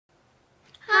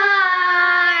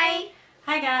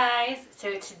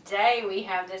So today we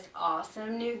have this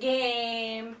awesome new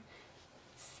game,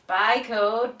 Spy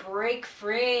Code Break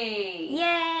Free.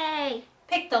 Yay!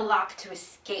 Pick the lock to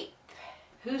escape.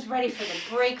 Who's ready for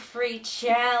the Break Free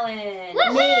challenge?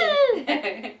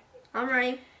 Me! I'm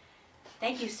ready.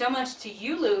 Thank you so much to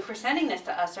Yulu for sending this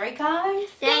to us, right guys?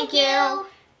 Thank you.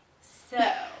 So,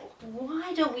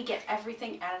 why don't we get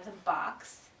everything out of the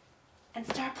box and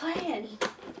start playing?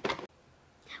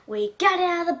 We got it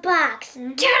out of the box.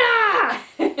 Ta-da!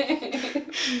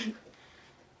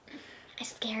 I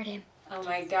scared him. Oh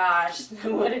my gosh,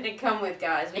 what did it come with,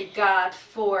 guys? We got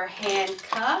 4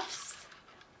 handcuffs.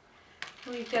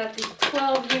 We've got the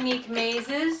 12 unique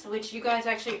mazes, which you guys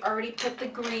actually already put the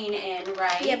green in,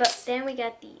 right? Yeah, but then we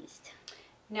got these.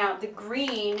 Now, the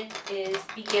green is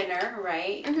beginner,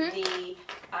 right? Mm-hmm. The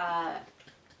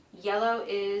yellow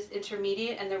is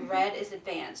intermediate, and the red is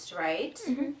advanced, right?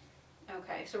 Mm-hmm.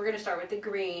 Okay, so we're going to start with the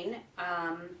green.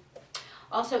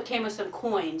 Also, it came with some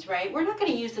coins, right? We're not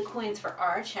going to use the coins for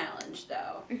our challenge,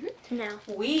 though. Mm-hmm. No.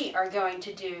 We are going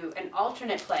to do an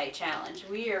alternate play challenge.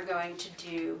 We are going to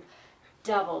do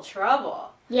Double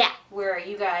Trouble. Yeah. Where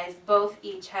you guys both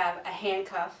each have a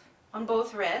handcuff on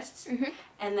both wrists,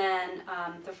 and then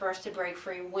the first to break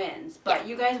free wins. But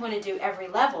you guys want to do every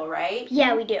level, right?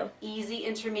 Yeah, we do. Easy,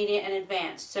 intermediate, and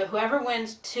advanced. So whoever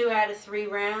wins 2 out of 3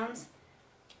 rounds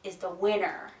is the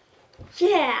winner.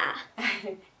 Yeah.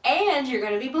 And you're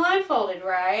going to be blindfolded,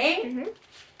 right? Mm-hmm.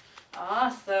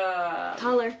 Awesome.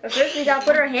 Color. But first we gotta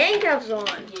put our handcuffs on.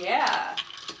 Yeah.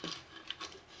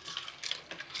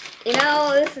 You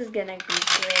know, this is gonna be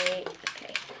great.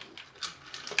 Okay.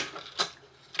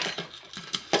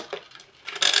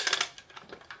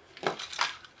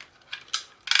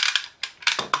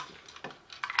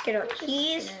 Get our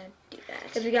keys.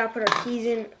 Because we gotta put our keys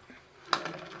in.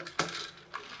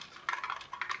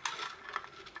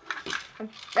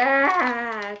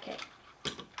 Okay.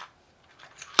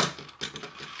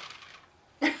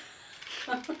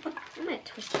 I'm gonna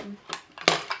twist them.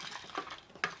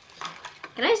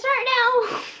 Can I start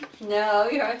now? No,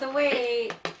 you have to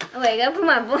wait. Oh wait, I gotta put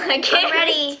my blanket. I'm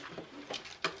ready.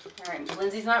 Alright,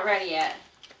 Lindsay's not ready yet.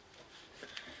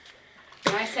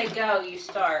 When I say go, you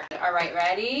start. Alright,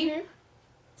 ready?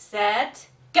 Set,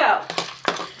 go!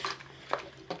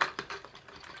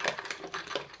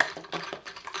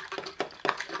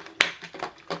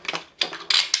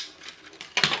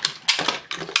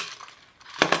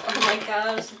 Oh my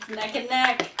gosh, it's neck and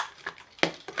neck.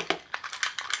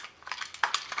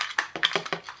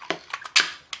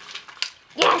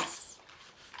 Yes!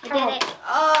 I did it.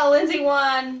 Oh, Lindsay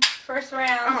won. First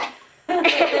round.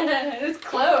 It was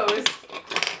close.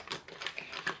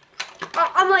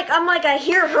 I'm like, I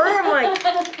hear her.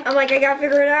 I'm like, I gotta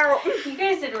figure it out. You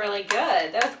guys did really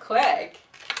good. That was quick.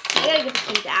 I gotta get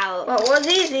these out. Well, it was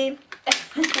easy.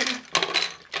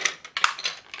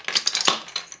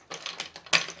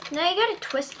 Now you gotta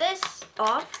twist this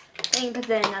off, then you can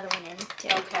put another one in too.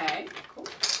 Okay, cool.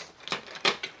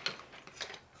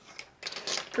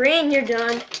 Green, you're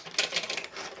done.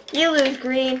 You lose,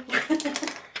 green.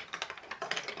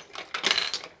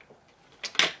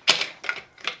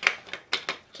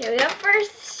 Okay, we got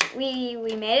first. We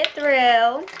made it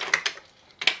through.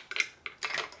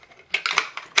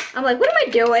 I'm like, what am I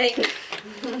doing?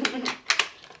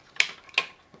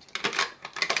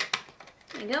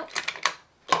 There you go.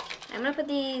 I'm gonna put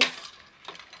these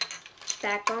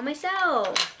back on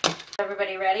myself.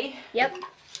 Everybody ready? Yep.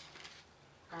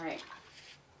 All right.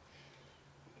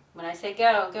 When I say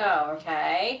go, go,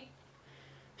 okay?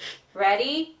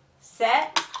 Ready,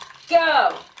 set,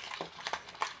 go!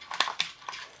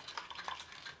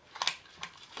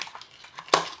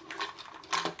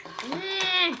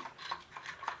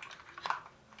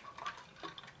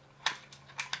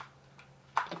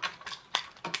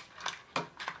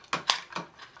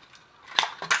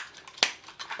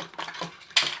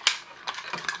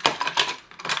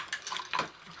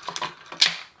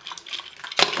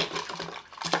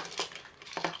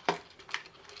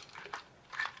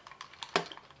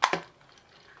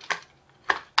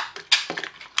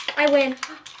 I win.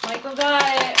 Michael got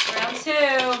it. Round 2.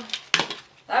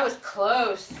 That was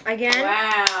close. Again?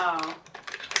 Wow.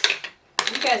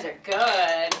 You guys are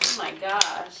good. Oh my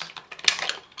gosh.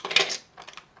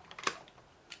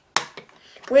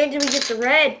 When did we get the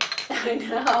red? I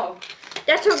know.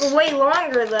 That took way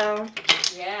longer though.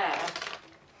 Yeah.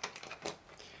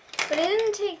 But it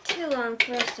didn't take too long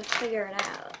for us to figure it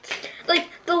out. Like,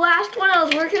 the last one I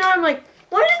was working on, I'm like,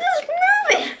 why is this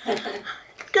moving?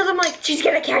 Because I'm like, she's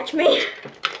gonna catch me.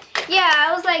 Yeah,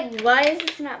 I was like, why is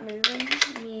this not moving?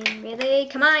 I mean, really?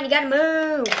 Come on, you gotta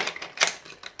move.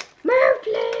 Move,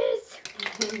 please.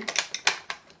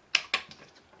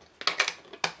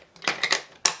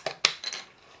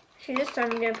 Actually, this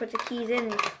time I'm gonna put the keys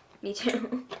in. Me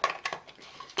too.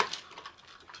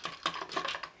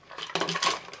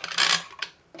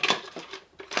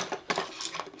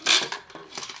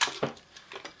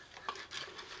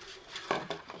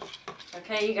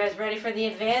 Okay, you guys ready for the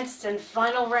advanced and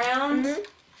final round?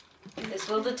 This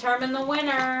will determine the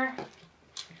winner.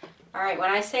 All right, when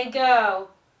I say go,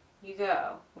 you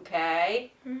go,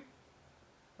 okay?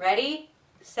 Ready,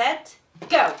 set,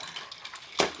 go.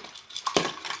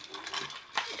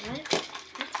 What is this?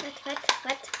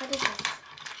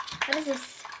 What is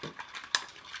this?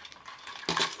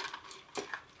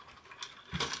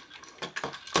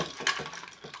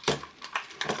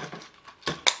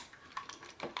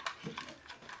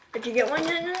 Did you get one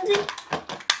yet, Lindsey?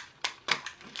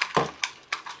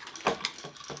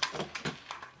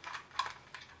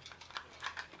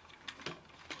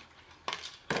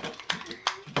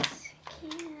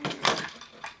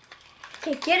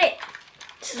 Okay, get it.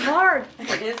 This is hard.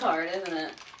 It is hard, isn't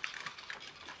it?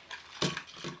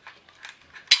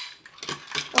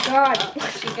 Oh God.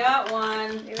 Oh, she got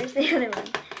one. Where's the other one?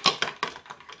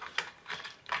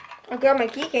 Oh God, my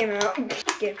key came out. I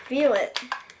can feel it.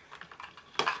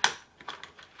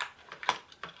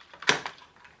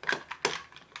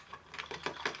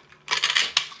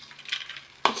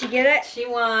 Did she get it? She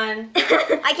won.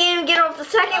 I can't even get off the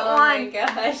second one. Oh my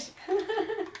gosh.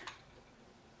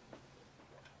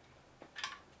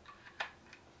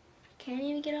 Can't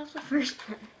even get off the first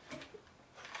one.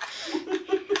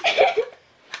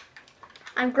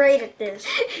 I'm great at this.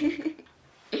 It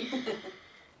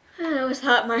was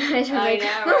hot. My eyes were like,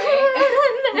 I know,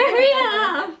 hurry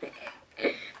up.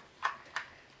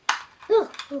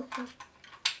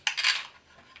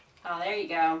 Oh, there you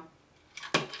go.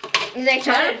 Is that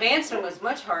That advanced one was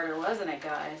much harder, wasn't it,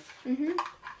 guys?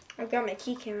 I got my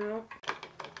key came out.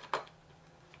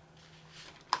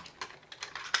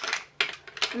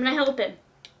 I'm gonna help him.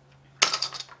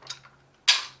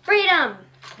 Freedom!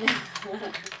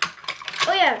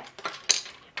 Oh yeah.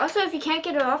 Also, if you can't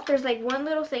get it off, there's like one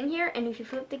little thing here, and if you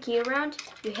flip the key around,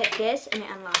 you hit this, and it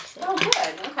unlocks it. Oh,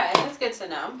 good. Okay, that's good to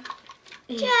know.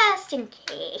 Just in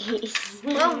case.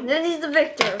 Well, Lindsey's the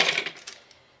victor.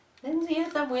 Lindsey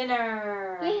is the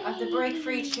winner of the Break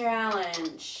Free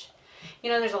Challenge.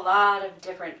 You know, there's a lot of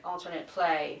different alternate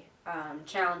play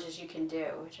challenges you can do,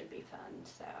 which would be fun.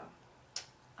 So,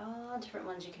 all different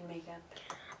ones you can make up.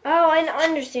 Oh, I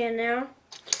understand now.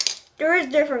 There is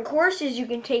different courses you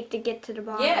can take to get to the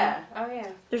bottom. Yeah. Oh,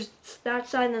 yeah. There's that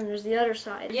side and then there's the other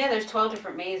side. Yeah, there's 12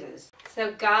 different mazes.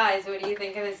 So, guys, what do you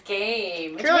think of this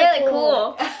game? It's really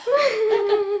cool.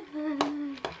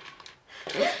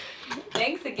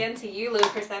 Thanks again to Yulu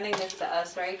for sending this to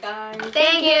us, right, guys?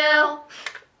 Thank you.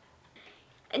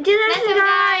 Until next time,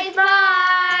 guys.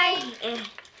 Bye.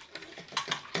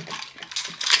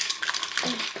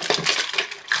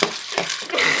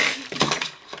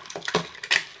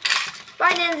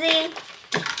 Bye, Lindsey.